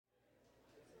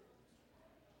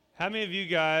How many of you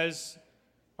guys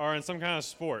are in some kind of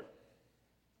sport?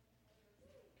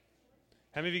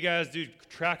 How many of you guys do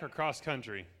track or cross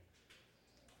country?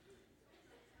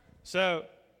 So,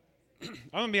 I'm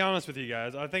going to be honest with you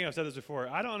guys. I think I've said this before.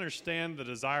 I don't understand the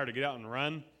desire to get out and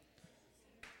run.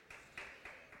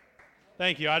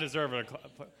 Thank you. I deserve it.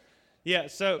 Yeah,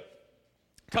 so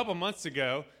a couple months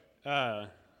ago, y'all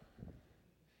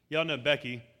know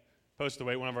Becky, Post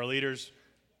Away, one of our leaders,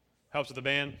 helps with the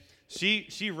band.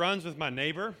 She runs with my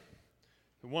neighbor.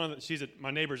 My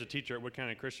neighbor's a teacher at Wood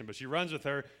County Christian, but she runs with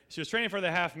her. She was training for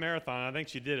the half marathon. I think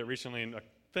she did it recently and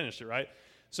finished it, right?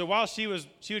 So while she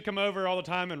would come over all the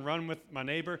time and run with my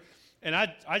neighbor, and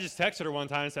I just texted her one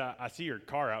time and said, I see your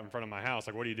car out in front of my house.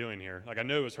 Like, what are you doing here? Like, I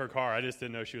knew it was her car. I just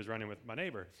didn't know she was running with my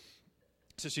neighbor.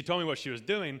 So she told me what she was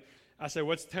doing. I said,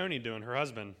 what's Tony doing, her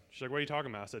husband? She's like, what are you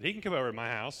talking about? I said, he can come over to my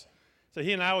house. So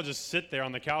he and I will just sit there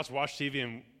on the couch, watch TV,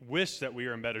 and wish that we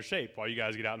were in better shape while you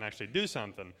guys get out and actually do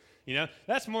something. You know,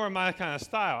 that's more of my kind of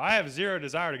style. I have zero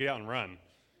desire to get out and run.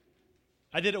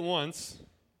 I did it once,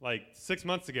 like 6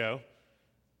 months ago.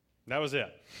 That was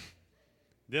it.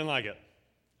 Didn't like it.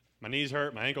 My knees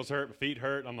hurt, my ankles hurt, my feet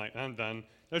hurt. I'm like, I'm done.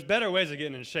 There's better ways of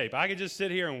getting in shape. I could just sit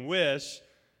here and wish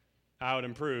I would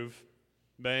improve,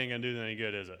 but it ain't going to do any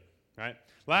good, is it? Right?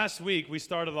 Last week, we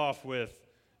started off with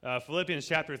Philippians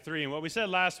chapter 3, and what we said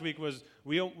last week was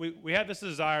we had this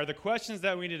desire. The questions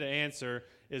that we need to answer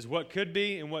is what could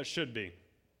be and what should be.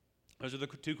 Those are the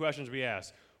two questions we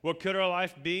ask. What could our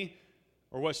life be,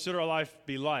 or what should our life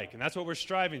be like? And that's what we're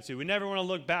striving to. We never want to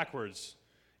look backwards.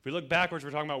 If we look backwards,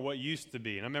 we're talking about what used to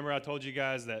be. And I remember I told you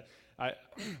guys that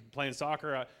playing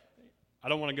soccer, I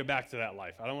don't want to go back to that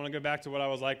life. I don't want to go back to what I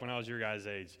was like when I was your guys'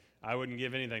 age. I wouldn't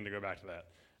give anything to go back to that.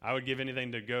 I would give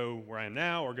anything to go where I am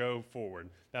now or go forward.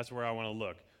 That's where I want to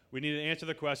look. We need to answer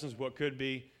the questions, what could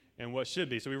be and what should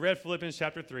be. So we read Philippians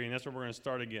chapter 3, and that's where we're going to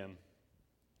start again.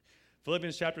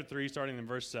 Philippians chapter 3, starting in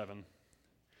verse 7.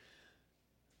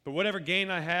 But whatever gain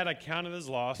I had, I counted as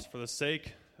loss for the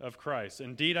sake of Christ.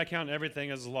 Indeed, I count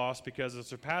everything as loss because of the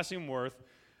surpassing worth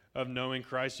of knowing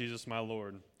Christ Jesus my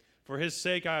Lord. For his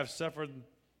sake I have suffered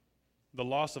the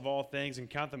loss of all things and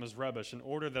count them as rubbish, in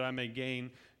order that I may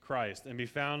gain Christ and be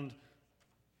found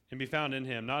in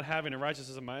him, not having a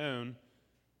righteousness of my own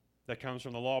that comes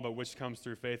from the law, but which comes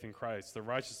through faith in Christ, the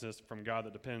righteousness from God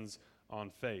that depends on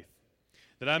faith.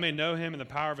 That I may know him in the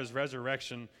power of his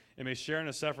resurrection and may share in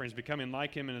his sufferings, becoming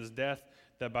like him in his death,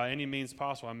 that by any means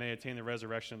possible I may attain the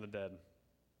resurrection of the dead.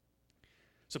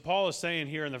 So Paul is saying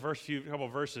here in the first couple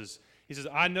of verses, he says,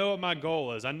 I know what my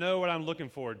goal is. I know what I'm looking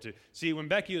forward to. See, when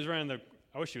Becky was running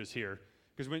I wish she was here,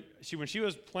 because when she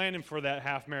was planning for that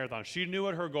half marathon, she knew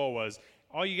what her goal was.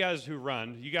 All you guys who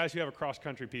run, you guys who have a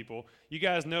cross-country people, you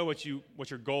guys know what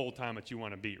your goal time that you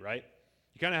want to beat, right?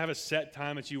 You kind of have a set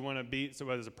time that you want to beat, so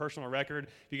whether it's a personal record.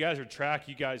 If you guys are track,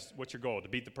 what's your goal? To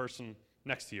beat the person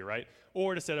next to you, right?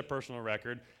 Or to set a personal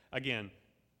record. Again,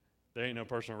 there ain't no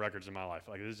personal records in my life.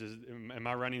 Like, this is in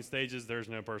my running stages, there's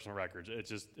no personal records. It's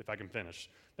just if I can finish.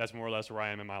 That's more or less where I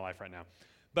am in my life right now.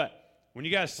 But when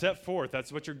you guys set forth,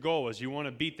 that's what your goal is. You want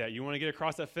to beat that. You want to get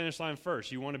across that finish line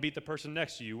first. You want to beat the person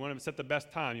next to you. You want to set the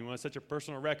best time. You want to set your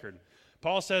personal record.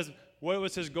 Paul says, what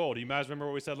was his goal? Do you guys remember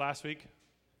what we said last week?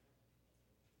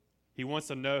 He wants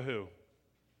to know who?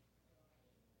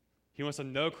 He wants to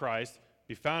know Christ,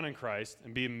 be found in Christ,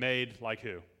 and be made like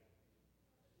who?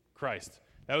 Christ.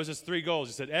 That was his three goals.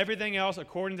 He said everything else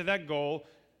according to that goal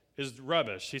is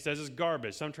rubbish. He says it's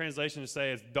garbage. Some translations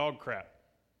say it's dog crap.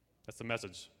 That's the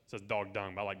message. It says dog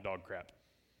dung, but I like dog crap.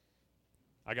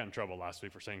 I got in trouble last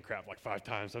week for saying crap like 5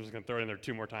 times. So I'm just going to throw it in there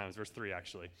 2 more times. Verse 3,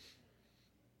 actually.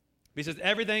 He says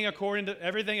everything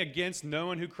against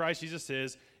knowing who Christ Jesus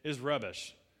is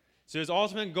rubbish. So his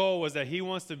ultimate goal was that he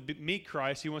wants to meet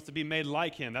Christ. He wants to be made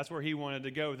like him. That's where he wanted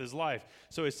to go with his life.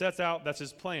 So he sets out, that's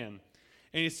his plan.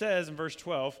 And he says in verse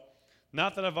 12,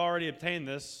 not that I've already obtained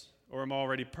this or am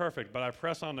already perfect, but I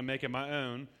press on to make it my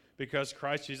own because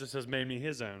Christ Jesus has made me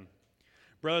his own.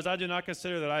 Brothers, I do not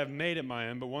consider that I have made it my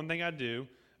own, but one thing I do,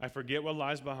 I forget what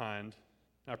lies behind.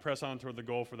 I press on toward the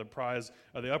goal for the prize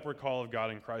of the upward call of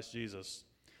God in Christ Jesus.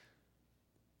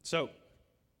 So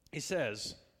he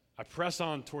says, I press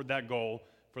on toward that goal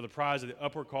for the prize of the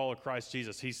upward call of Christ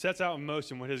Jesus. He sets out in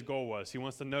motion what his goal was. He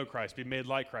wants to know Christ, be made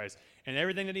like Christ. And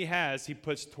everything that he has, he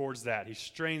puts towards that. He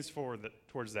strains forward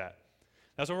towards that.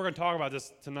 That's what we're going to talk about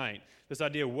this tonight. This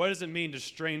idea, what does it mean to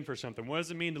strain for something? What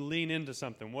does it mean to lean into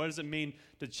something? What does it mean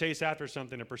to chase after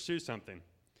something, to pursue something?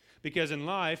 Because in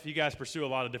life, you guys pursue a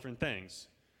lot of different things.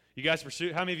 You guys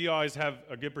pursue, how many of you always have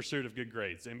a good pursuit of good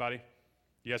grades? Anybody?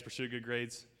 You guys pursue good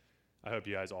grades? I hope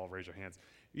you guys all raise your hands.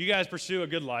 You guys pursue a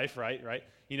good life, right? Right?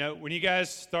 You know, when you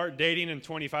guys start dating in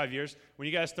 25 years, when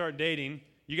you guys start dating,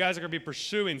 you guys are going to be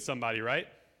pursuing somebody, right?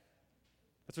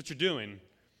 That's what you're doing.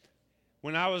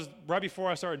 Right before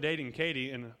I started dating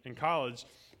Katie in college,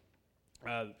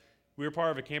 we were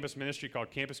part of a campus ministry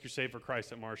called Campus Crusade for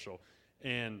Christ at Marshall.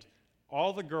 And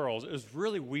all the girls, it was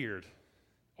really weird.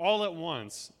 All at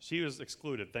once, she was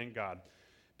excluded, thank God.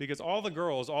 Because all the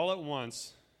girls, all at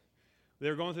once, they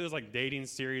were going through this like dating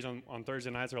series on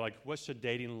Thursday nights. They're like, what should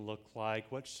dating look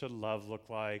like? What should love look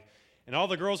like? And all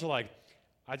the girls are like,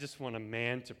 I just want a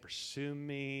man to pursue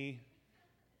me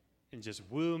and just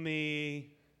woo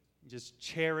me, just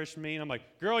cherish me. And I'm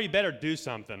like, girl, you better do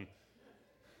something.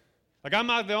 Like, I'm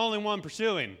not the only one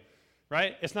pursuing,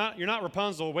 right? You're not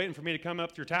Rapunzel waiting for me to come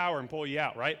up to your tower and pull you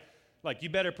out, right? Like, you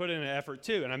better put in an effort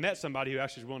too. And I met somebody who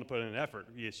actually is willing to put in an effort.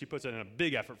 Yeah, she puts in a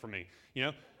big effort for me, you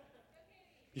know?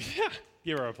 Yeah,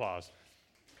 give her applause.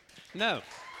 No.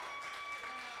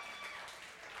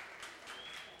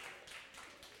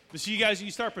 But so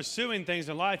you start pursuing things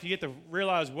in life, you get to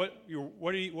realize what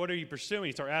are you pursuing?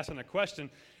 You start asking a question,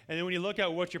 and then when you look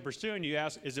at what you're pursuing, you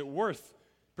ask, is it worth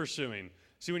pursuing?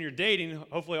 See, when you're dating,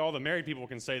 hopefully all the married people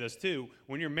can say this too.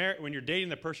 When you're dating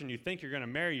the person you think you're going to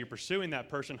marry, you're pursuing that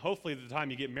person. Hopefully, at the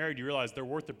time you get married, you realize they're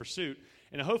worth the pursuit,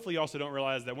 and hopefully you also don't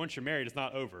realize that once you're married, it's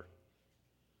not over.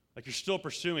 Like, you're still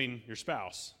pursuing your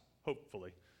spouse,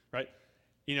 hopefully, right?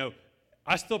 You know,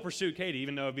 I still pursue Katie,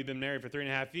 even though we've been married for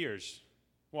 3.5 years.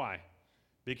 Why?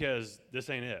 Because this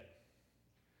ain't it.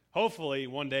 Hopefully,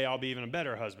 one day I'll be even a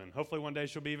better husband. Hopefully, one day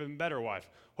she'll be even a better wife.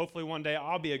 Hopefully, one day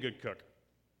I'll be a good cook.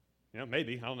 You know,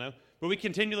 maybe, I don't know. But we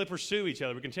continually pursue each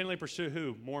other. We continually pursue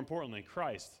who? More importantly,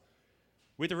 Christ.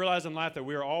 We have to realize in life that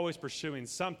we are always pursuing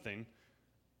something.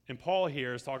 And Paul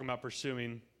here is talking about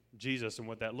pursuing Jesus and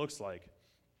what that looks like.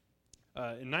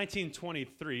 In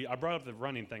 1923, I brought up the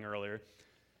running thing earlier.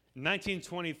 In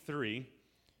 1923,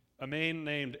 a man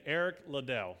named Eric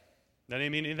Liddell. That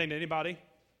name mean anything to anybody?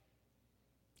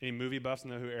 Any movie buffs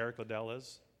know who Eric Liddell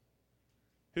is?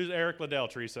 Who's Eric Liddell,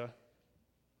 Teresa?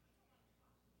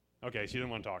 Okay, she didn't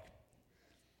want to talk.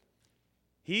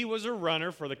 He was a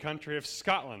runner for the country of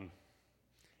Scotland.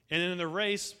 And in the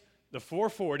race, the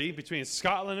 440 between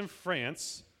Scotland and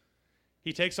France,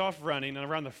 he takes off running, and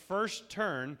around the first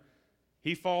turn,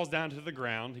 he falls down to the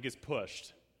ground. He gets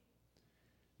pushed.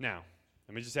 Now,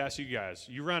 let me just ask you guys,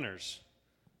 you runners,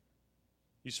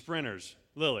 you sprinters,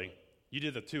 Lily, you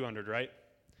did the 200, right?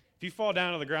 If you fall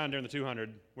down to the ground during the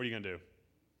 200, what are you going to do?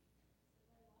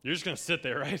 You're just going to sit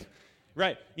there, right?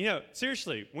 Right. You know,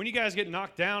 seriously, when you guys get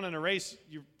knocked down in a race,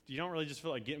 you don't really just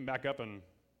feel like getting back up and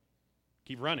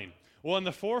keep running. Well, in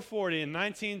the 440 in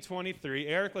 1923,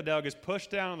 Eric Liddell gets pushed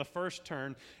down on the first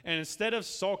turn, and instead of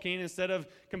sulking, instead of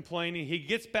complaining, he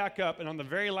gets back up, and on the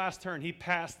very last turn, he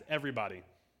passed everybody.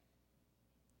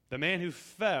 The man who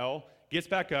fell gets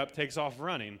back up, takes off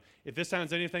running. If this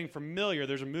sounds anything familiar,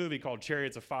 there's a movie called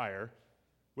Chariots of Fire,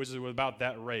 which is about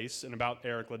that race and about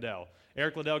Eric Liddell.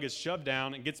 Eric Liddell gets shoved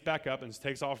down and gets back up and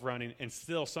takes off running and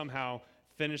still somehow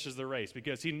finishes the race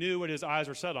because he knew what his eyes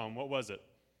were set on. What was it?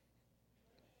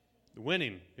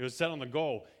 Winning. It was set on the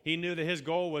goal. He knew that his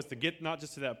goal was to get not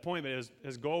just to that point, but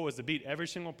his goal was to beat every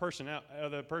single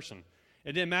other person.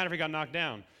 It didn't matter if he got knocked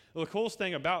down. Well, the coolest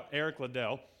thing about Eric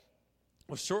Liddell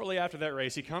was shortly after that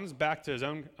race, he comes back to his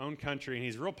own country, and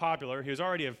he's real popular. He was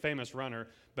already a famous runner,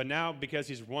 but now because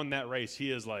he's won that race,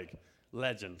 he is like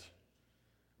legend,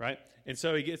 right? And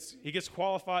so he gets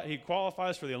qualified. He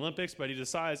qualifies for the Olympics, but he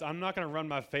decides, I'm not going to run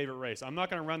my favorite race. I'm not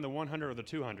going to run the 100 or the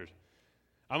 200.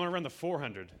 I'm going to run the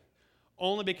 400,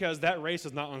 only because that race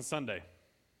is not on Sunday.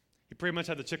 He pretty much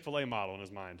had the Chick-fil-A model in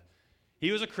his mind.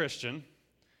 He was a Christian, and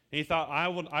he thought,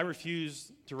 I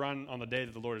refuse to run on the day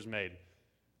that the Lord has made.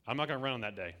 I'm not going to run on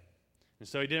that day. And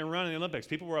so he didn't run in the Olympics.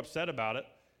 People were upset about it,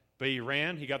 but he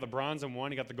ran. He got the bronze in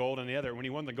one. He got the gold in the other. When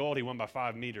he won the gold, he won by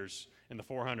 5 meters in the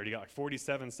 400. He got like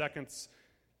 47 seconds.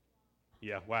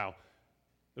 Yeah, wow.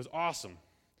 It was awesome.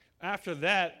 After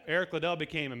that, Eric Liddell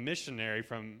became a missionary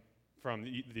from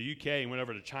the UK and went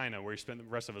over to China, where he spent the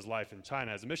rest of his life in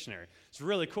China as a missionary. It's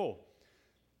really cool.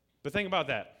 But think about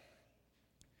that.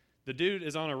 The dude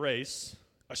is on a race,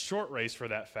 a short race for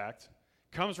that fact,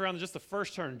 comes around just the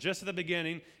first turn, just at the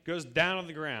beginning, goes down on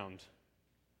the ground.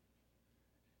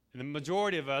 And the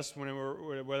majority of us,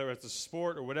 whether it's a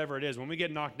sport or whatever it is, when we get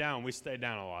knocked down, we stay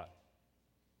down a lot.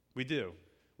 We do.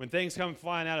 When things come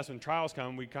flying at us, when trials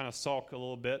come, we kind of sulk a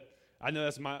little bit. I know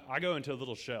I go into a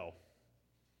little shell.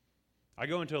 I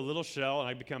go into a little shell and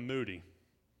I become moody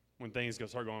when things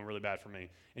start going really bad for me.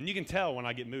 And you can tell when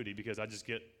I get moody because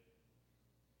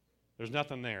there's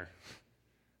nothing there.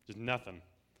 Just nothing.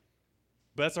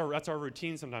 But that's our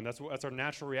routine sometimes. That's our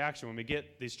natural reaction. When we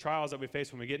get these trials that we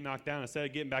face, when we get knocked down, instead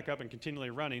of getting back up and continually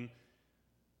running,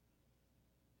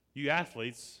 you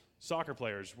athletes, soccer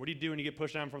players, what do you do when you get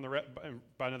pushed down from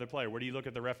by another player? Where do you look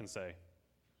at the ref and say,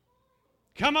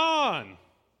 come on?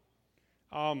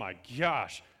 Oh my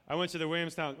gosh. I went to the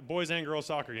Williamstown boys and girls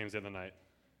soccer games the other night.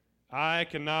 I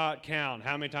cannot count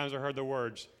how many times I heard the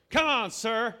words, come on,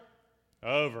 sir,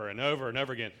 over and over and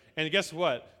over again. And guess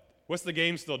what? What's the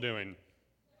game still doing?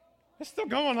 It's still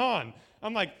going on.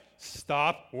 I'm like,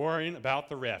 stop worrying about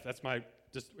the ref. That's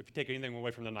just if you take anything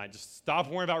away from the night, just stop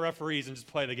worrying about referees and just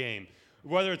play the game.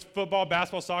 Whether it's football,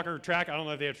 basketball, soccer, track, I don't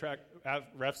know if they have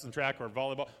refs in track or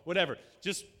volleyball, whatever.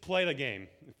 Just play the game,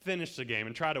 finish the game,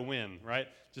 and try to win, right?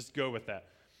 Just go with that.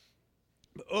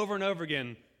 But over and over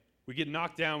again, we get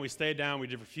knocked down, we stay down, we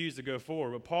refuse to go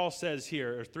forward. What Paul says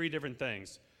here are three different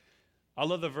things. I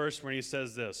love the verse when he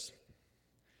says this.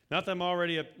 Not that I've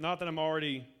already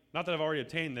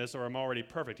obtained this or I'm already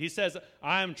perfect. He says,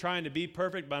 I am trying to be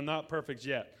perfect, but I'm not perfect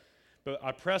yet. But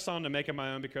I press on to make it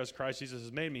my own because Christ Jesus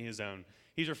has made me his own.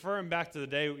 He's referring back to the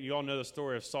day, you all know the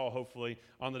story of Saul, hopefully.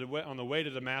 On the way to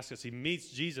Damascus, he meets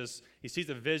Jesus. He sees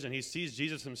a vision. He sees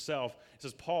Jesus himself. He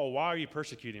says, Paul, why are you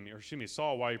persecuting me? Or excuse me,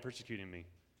 Saul, why are you persecuting me?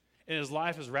 And his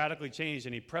life is radically changed,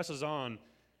 and he presses on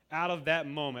out of that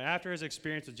moment. After his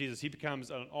experience with Jesus, he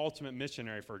becomes an ultimate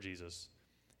missionary for Jesus.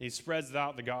 He spreads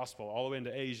out the gospel all the way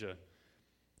into Asia.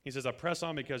 He says, I press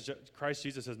on because Christ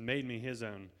Jesus has made me his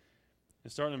own.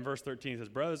 And starting in verse 13, he says,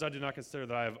 brothers, I do not consider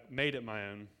that I have made it my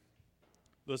own.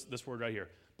 This word right here.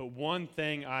 But one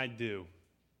thing I do.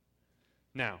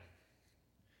 Now,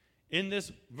 in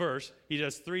this verse, he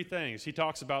does three things. He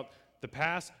talks about the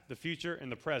past, the future,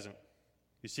 and the present.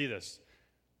 You see this.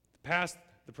 The past,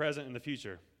 the present, and the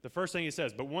future. The first thing he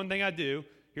says, but one thing I do,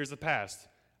 here's the past.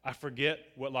 I forget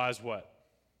what lies what?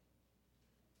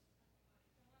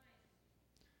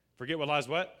 Forget what lies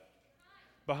what?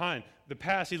 Behind. The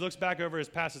past, he looks back over his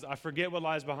past and says, I forget what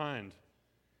lies behind.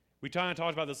 We kind of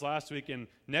talked about this last week, and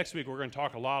next week we're going to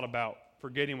talk a lot about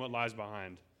forgetting what lies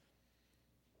behind.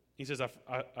 He says,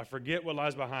 I forget what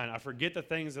lies behind. I forget the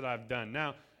things that I've done.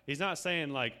 Now, he's not saying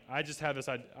like, I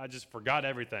just forgot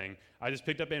everything. I just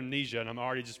picked up amnesia, and I'm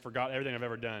already just forgot everything I've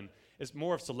ever done. It's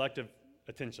more of selective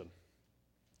attention.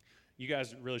 You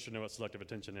guys really should know what selective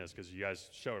attention is because you guys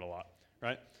show it a lot,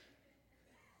 right?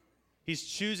 He's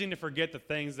choosing to forget the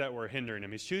things that were hindering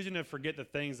him. He's choosing to forget the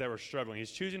things that were struggling.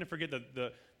 He's choosing to forget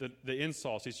the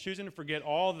insults. He's choosing to forget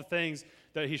all the things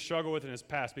that he struggled with in his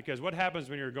past. Because what happens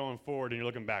when you're going forward and you're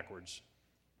looking backwards?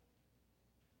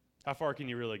 How far can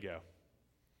you really go?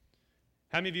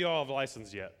 How many of you all have a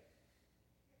license yet?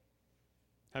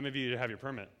 How many of you have your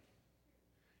permit?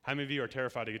 How many of you are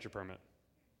terrified to get your permit?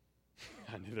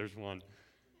 I knew there's one.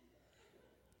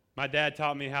 My dad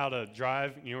taught me how to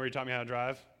drive. You know where he taught me how to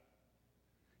drive?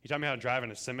 He taught me how to drive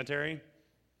in a cemetery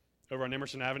over on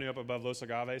Emerson Avenue up above Los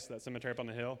Agaves, that cemetery up on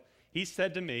the hill. He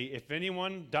said to me, if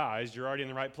anyone dies, you're already in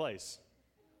the right place.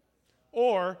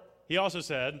 Or he also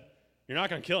said, you're not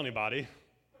going to kill anybody.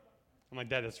 I'm like,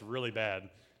 Dad, that's really bad.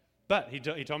 But he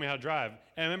told me how to drive.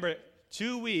 And I remember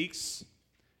 2 weeks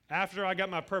after I got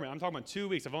my permit, I'm talking about 2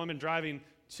 weeks. I've only been driving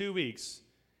 2 weeks.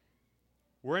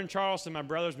 We're in Charleston. My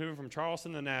brother's moving from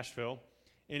Charleston to Nashville.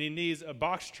 And he needs a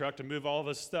box truck to move all of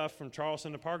his stuff from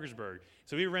Charleston to Parkersburg.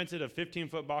 So we rented a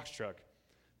 15-foot box truck.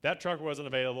 That truck wasn't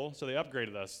available, so they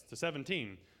upgraded us to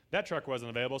 17. That truck wasn't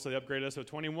available, so they upgraded us to a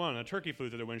 21. A turkey flew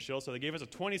through the windshield, so they gave us a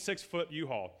 26-foot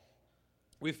U-Haul.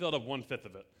 We filled up 1/5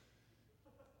 of it.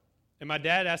 And my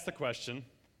dad asked the question,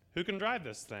 who can drive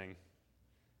this thing?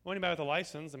 Well, anybody with a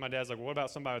license. And my dad's like, well, what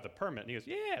about somebody with a permit? And he goes,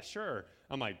 yeah, sure.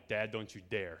 I'm like, Dad, don't you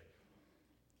dare.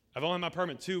 I've only had my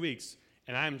permit 2 weeks.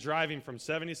 And I'm driving from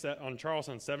 77 on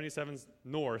Charleston 77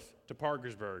 north to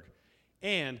Parkersburg.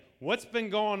 And what's been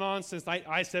going on since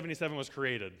I-77 was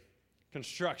created?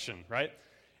 Construction, right?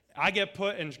 I get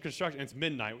put in construction. It's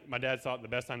midnight. My dad thought the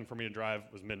best time for me to drive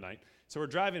was midnight. So we're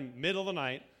driving middle of the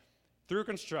night through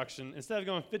construction. Instead of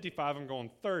going 55, I'm going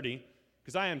 30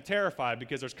 because I am terrified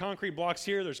because there's concrete blocks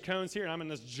here, there's cones here, and I'm in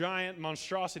this giant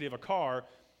monstrosity of a car.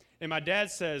 And my dad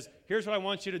says, here's what I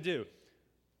want you to do.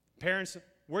 Parents,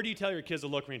 where do you tell your kids to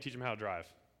look when you teach them how to drive?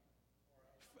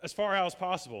 As far out as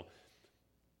possible.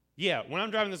 Yeah, when I'm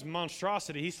driving this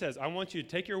monstrosity, he says, I want you to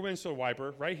take your windshield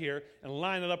wiper right here and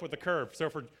line it up with the curb. So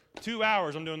for 2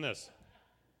 hours, I'm doing this.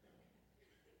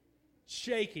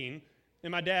 Shaking,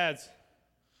 and my dad's,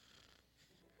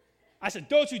 I said,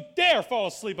 don't you dare fall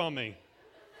asleep on me.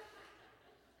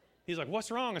 He's like,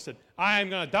 what's wrong? I said, I am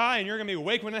going to die, and you're going to be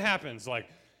awake when it happens.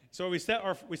 So we set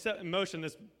in motion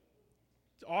this.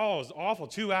 Oh, it was awful.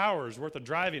 2 hours worth of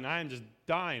driving. I am just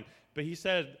dying. But he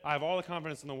said, I have all the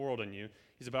confidence in the world in you.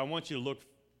 He said, but I want you to look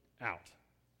out.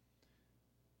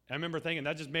 And I remember thinking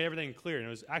that just made everything clear, and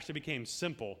it actually became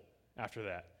simple after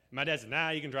that. My dad said,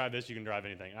 nah, you can drive this, you can drive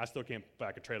anything. I still can't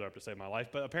back a trailer up to save my life,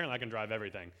 but apparently I can drive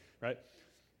everything, right?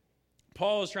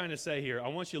 Paul is trying to say here, I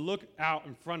want you to look out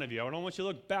in front of you. I don't want you to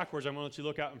look backwards. I want you to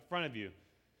look out in front of you.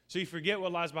 So you forget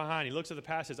what lies behind. He looks at the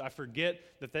past and says, I forget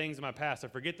the things in my past. I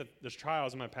forget the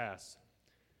trials in my past.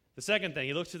 The second thing,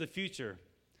 he looks to the future.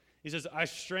 He says, I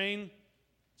strain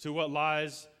to what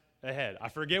lies ahead. I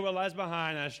forget what lies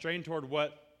behind, and I strain toward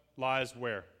what lies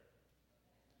where?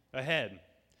 Ahead.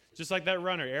 Just like that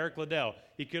runner, Eric Liddell.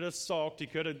 He could have sulked. He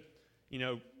could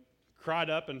have, cried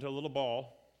up into a little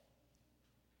ball.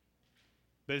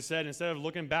 But instead of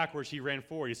looking backwards, he ran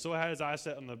forward. He still had his eyes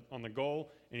set on the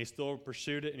goal, and he still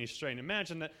pursued it, and he strained.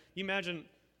 Imagine that.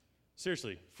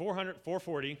 Seriously,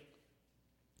 440.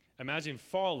 Imagine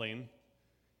falling,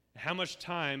 how much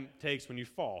time it takes when you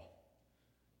fall.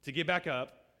 To get back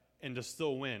up and to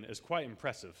still win is quite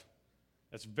impressive.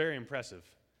 That's very impressive.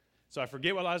 So I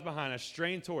forget what lies behind. I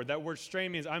strain toward. That word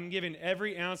strain means I'm giving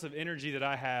every ounce of energy that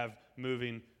I have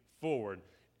moving forward.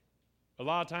 A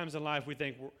lot of times in life we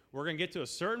think we're going to get to a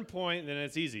certain point and then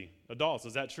it's easy. Adults,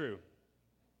 is that true?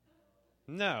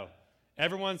 No.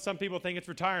 Some people think it's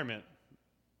retirement.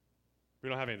 We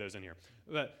don't have any of those in here.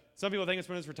 But some people think it's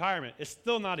when it's retirement. It's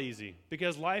still not easy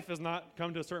because life has not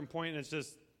come to a certain point and it's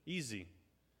just easy.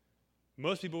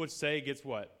 Most people would say it gets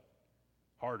what?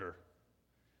 Harder.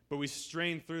 But we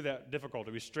strain through that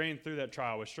difficulty. We strain through that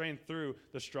trial. We strain through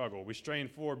the struggle. We strain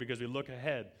forward because we look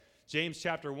ahead. James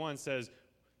chapter 1 says,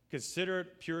 consider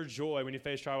it pure joy when you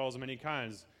face trials of many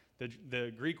kinds.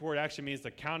 The Greek word actually means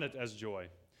to count it as joy.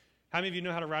 How many of you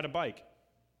know how to ride a bike?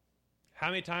 How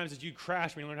many times did you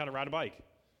crash when you learned how to ride a bike?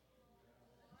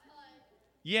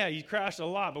 Yeah, you crashed a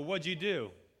lot, but what'd you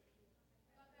do?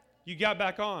 You got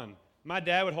back on. My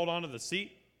dad would hold on to the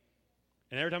seat,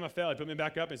 and every time I fell, he'd put me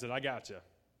back up and he said, I got you.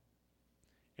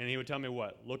 And he would tell me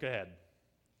what? Look ahead.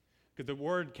 Because the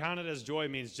word count it as joy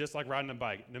means just like riding a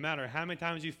bike. No matter how many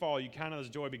times you fall, you count it as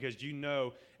joy because you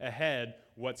know ahead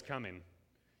what's coming.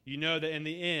 You know that in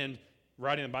the end,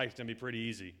 riding a bike is going to be pretty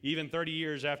easy. Even 30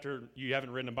 years after you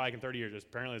haven't ridden a bike in 30 years, it's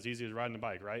apparently as easy as riding a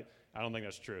bike, right? I don't think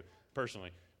that's true,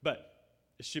 personally. But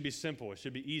it should be simple. It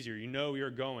should be easier. You know you're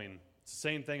going. It's the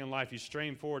same thing in life. You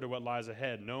strain forward to what lies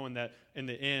ahead, knowing that in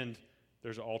the end,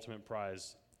 there's an ultimate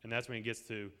prize. And that's when it gets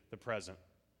to the present.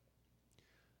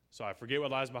 So I forget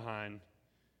what lies behind,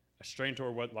 I strain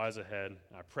toward what lies ahead,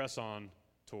 and I press on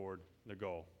toward the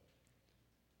goal.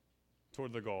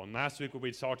 Toward the goal. And last week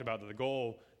we talked about the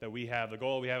goal that we have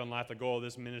in life, the goal of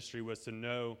this ministry was to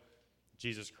know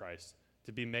Jesus Christ,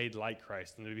 to be made like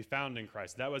Christ, and to be found in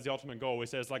Christ. That was the ultimate goal. We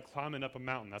said it's like climbing up a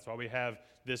mountain. That's why we have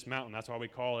this mountain. That's why we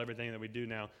call everything that we do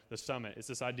now the summit. It's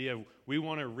this idea of we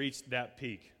want to reach that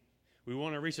peak. We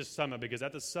want to reach the summit because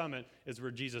at the summit is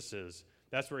where Jesus is.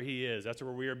 That's where he is. That's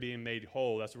where we are being made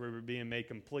whole. That's where we're being made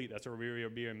complete. That's where we are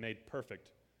being made perfect.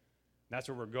 That's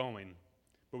where we're going.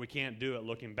 But we can't do it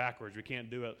looking backwards. We can't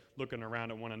do it looking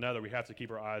around at one another. We have to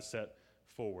keep our eyes set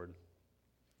forward.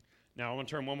 Now, I want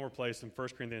to turn one more place in 1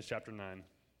 Corinthians chapter 9.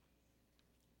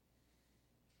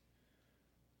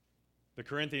 The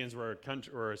Corinthians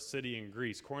were a city in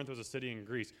Greece. Corinth was a city in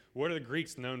Greece. What are the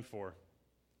Greeks known for?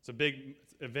 It's a big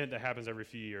event that happens every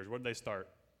few years. What did they start?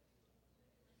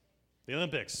 The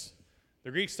Olympics. The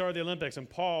Greeks started the Olympics, and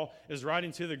Paul is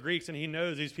writing to the Greeks, and he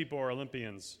knows these people are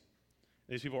Olympians.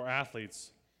 These people are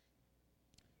athletes.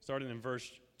 Starting in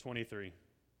verse 23. It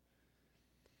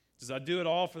says, I do it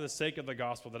all for the sake of the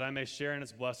gospel, that I may share in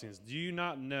its blessings. Do you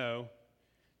not know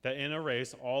that in a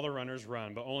race all the runners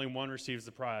run, but only one receives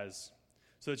the prize,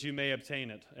 so that you may obtain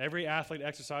it? Every athlete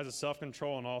exercises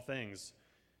self-control in all things.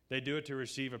 They do it to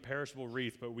receive a perishable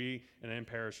wreath, but we an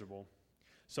imperishable.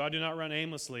 So I do not run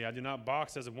aimlessly. I do not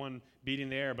box as one beating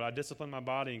the air, but I discipline my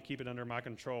body and keep it under my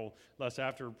control, lest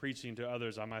after preaching to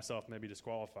others I myself may be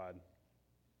disqualified.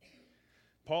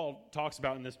 Paul talks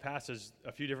about in this passage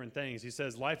a few different things. He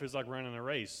says life is like running a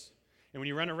race. And when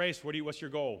you run a race, what's your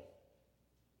goal?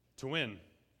 To win.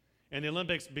 In the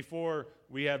Olympics, before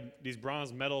we have these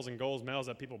bronze medals and gold medals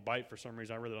that people bite for some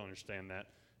reason, I really don't understand that.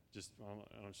 I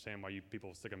don't understand why you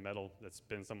people stick a medal that's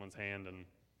been in someone's hand, and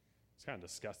it's kind of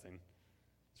disgusting.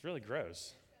 It's really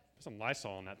gross. Put some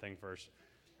Lysol on that thing first.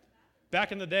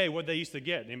 Back in the day, what they used to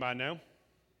get, anybody know?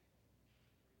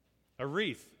 A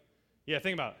wreath. Yeah,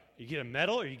 think about it. You get a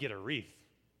medal or you get a wreath.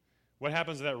 What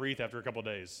happens to that wreath after a couple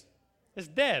days? It's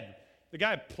dead. The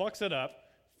guy plucks it up,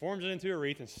 forms it into a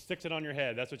wreath, and sticks it on your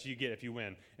head. That's what you get if you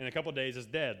win. In a couple days, it's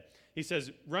dead. He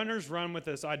says, runners run with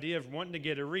this idea of wanting to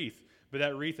get a wreath, but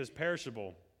that wreath is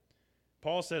perishable.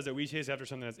 Paul says that we chase after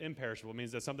something that's imperishable. It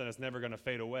means that's something that's never going to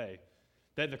fade away.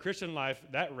 That in the Christian life,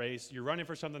 that race, you're running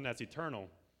for something that's eternal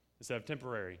instead of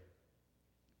temporary.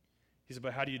 He said,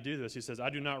 but how do you do this? He says, I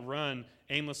do not run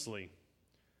aimlessly.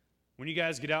 When you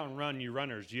guys get out and run, you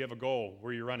runners, do you have a goal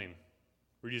where you're running?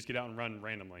 Or you just get out and run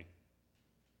randomly?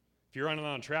 If you're running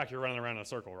on a track, you're running around in a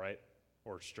circle, right?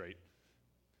 Or straight.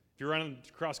 If you're running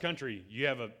cross country, you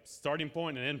have a starting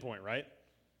point and an end point, right?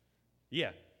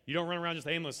 Yeah. You don't run around just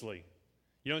aimlessly.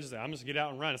 You don't just say, I'm just going to get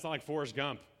out and run. It's not like Forrest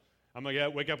Gump. I'm going to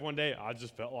wake up one day, I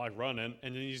just felt like running,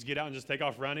 and then you just get out and just take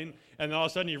off running, and then all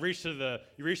of a sudden you reach to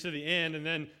the end, and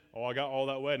then, I got all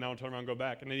that way, and now I'll turn around and go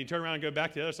back. And then you turn around and go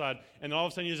back to the other side, and then all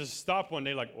of a sudden you just stop one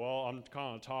day like, well, I'm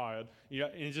kind of tired.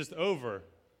 And it's just over.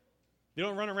 You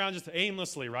don't run around just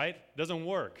aimlessly, right? It doesn't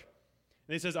work.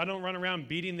 And he says, I don't run around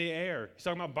beating the air. He's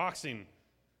talking about boxing.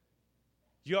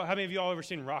 How many of you all ever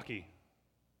seen Rocky?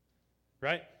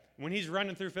 Right? When he's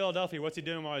running through Philadelphia, what's he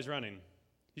doing while he's running?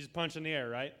 He's just punching the air,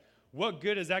 right? What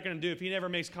good is that going to do if he never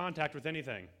makes contact with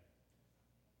anything?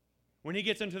 When he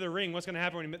gets into the ring, what's going to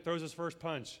happen when he throws his first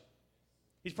punch?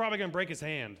 He's probably going to break his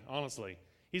hand, honestly.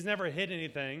 He's never hit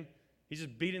anything. He's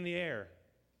just beating the air.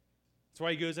 That's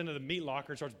why he goes into the meat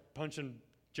locker and starts punching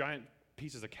giant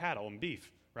pieces of cattle and beef,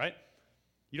 right?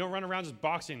 You don't run around just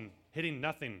boxing, hitting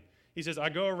nothing. He says, I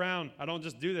go around, I don't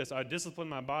just do this. I discipline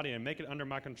my body and make it under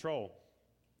my control.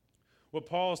 What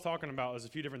Paul is talking about is a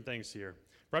few different things here.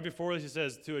 Right before this, he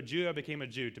says, to a Jew, I became a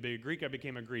Jew. To be a Greek, I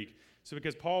became a Greek. So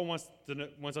because Paul wants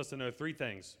us to know three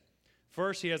things.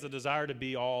 First, he has a desire to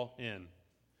be all in.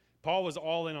 Paul was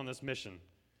all in on this mission.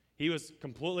 He was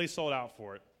completely sold out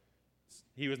for it.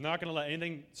 He was not going to let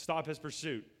anything stop his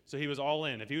pursuit. So he was all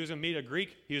in. If he was going to meet a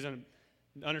Greek, he was going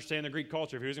to understand the Greek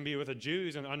culture. If he was going to be with a Jew, he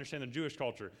was going to understand the Jewish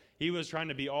culture. He was trying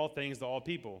to be all things to all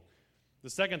people. The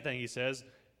second thing he says,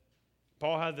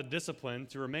 Paul had the discipline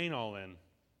to remain all in.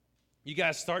 You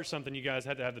guys start something, you guys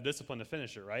have to have the discipline to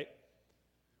finish it, right?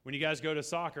 When you guys go to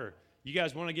soccer, you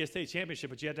guys want to get a state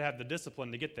championship, but you have to have the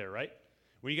discipline to get there, right?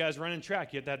 When you guys run in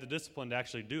track, you have to have the discipline to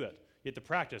actually do it. You have to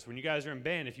practice. When you guys are in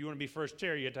band, if you want to be first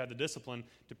chair, you have to have the discipline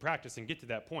to practice and get to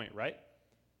that point, right?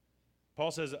 Paul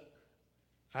says,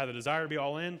 I have the desire to be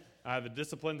all in. I have the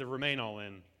discipline to remain all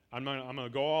in. I'm going to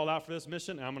go all out for this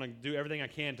mission, and I'm going to do everything I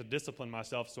can to discipline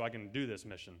myself so I can do this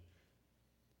mission.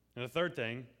 And the third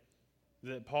thing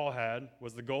that Paul had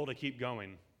was the goal to keep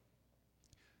going.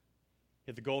 He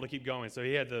had the goal to keep going. So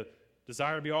he had the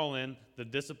desire to be all in, the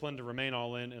discipline to remain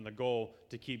all in, and the goal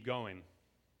to keep going.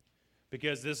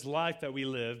 Because this life that we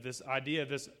live, this idea of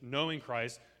this knowing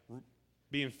Christ,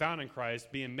 being found in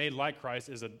Christ, being made like Christ,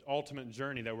 is an ultimate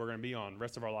journey that we're going to be on the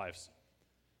rest of our lives.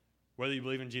 Whether you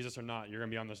believe in Jesus or not, you're going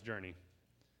to be on this journey.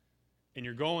 And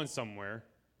you're going somewhere,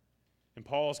 and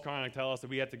Paul's trying to tell us that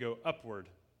we have to go upward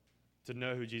to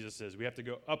know who Jesus is. We have to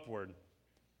go upward.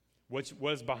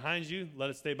 What's behind you,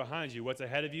 let it stay behind you. What's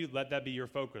ahead of you, let that be your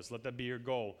focus. Let that be your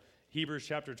goal. Hebrews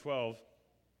chapter 12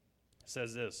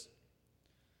 says this.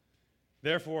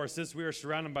 Therefore, since we are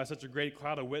surrounded by such a great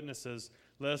cloud of witnesses,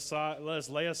 let us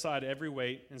lay aside every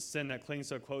weight and sin that clings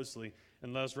so closely,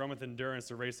 and let us run with endurance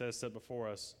the race that is set before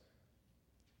us.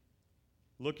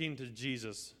 Looking to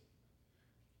Jesus,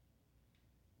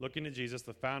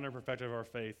 the founder and perfecter of our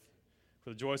faith, for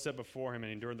the joy set before him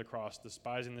and endured the cross,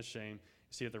 despising the shame,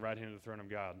 you see at the right hand of the throne of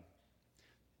God. It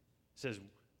says,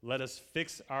 let us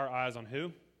fix our eyes on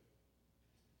who?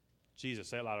 Jesus.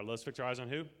 Say it louder. Let us fix our eyes on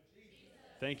who? Jesus.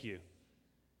 Thank you.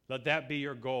 Let that be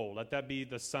your goal. Let that be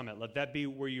the summit. Let that be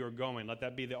where you are going. Let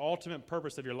that be the ultimate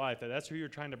purpose of your life. That's who you're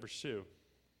trying to pursue.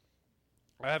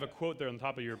 I have a quote there on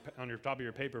top of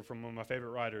your paper from one of my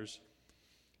favorite writers.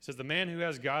 It says, the man who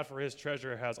has God for his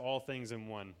treasure has all things in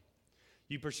one.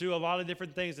 You pursue a lot of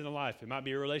different things in life. It might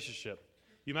be a relationship.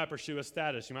 You might pursue a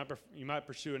status. You might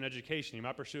pursue an education. You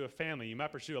might pursue a family. You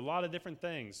might pursue a lot of different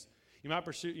things. You might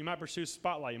pursue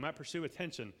spotlight. You might pursue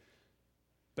attention.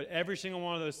 But every single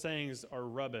one of those things are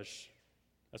rubbish,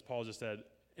 as Paul just said,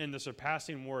 in the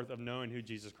surpassing worth of knowing who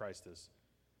Jesus Christ is.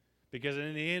 Because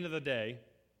in the end of the day,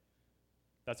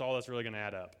 that's all that's really going to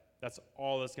add up. That's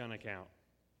all that's going to count.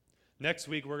 Next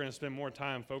week, we're going to spend more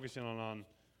time focusing on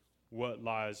what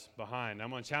lies behind. I'm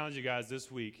going to challenge you guys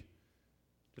this week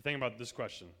to think about this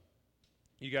question.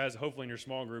 You guys, hopefully in your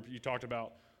small group, you talked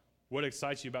about what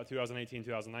excites you about 2018,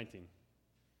 2019.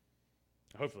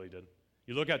 Hopefully you did.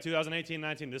 You look at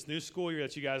 2018-19, this new school year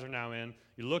that you guys are now in,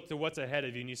 you look to what's ahead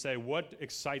of you and you say, what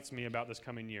excites me about this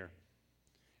coming year?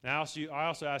 And I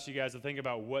also ask you guys to think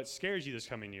about what scares you this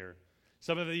coming year.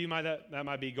 Some of you that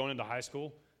might be going into high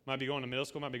school, might be going to middle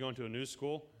school, might be going to a new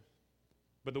school.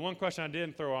 But the one question I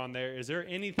didn't throw on there, is there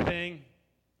anything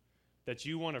that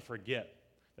you want to forget,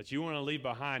 that you want to leave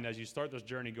behind as you start this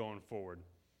journey going forward.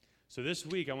 So this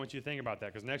week, I want you to think about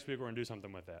that, because next week we're going to do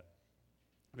something with that.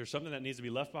 If there's something that needs to be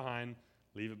left behind,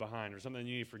 leave it behind. If there's something that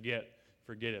you need to forget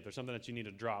it. If there's something that you need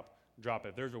to drop it.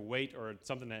 If there's a weight or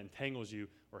something that entangles you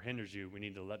or hinders you, we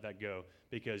need to let that go,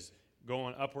 because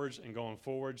going upwards and going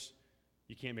forwards,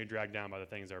 you can't be dragged down by the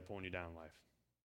things that are pulling you down in life.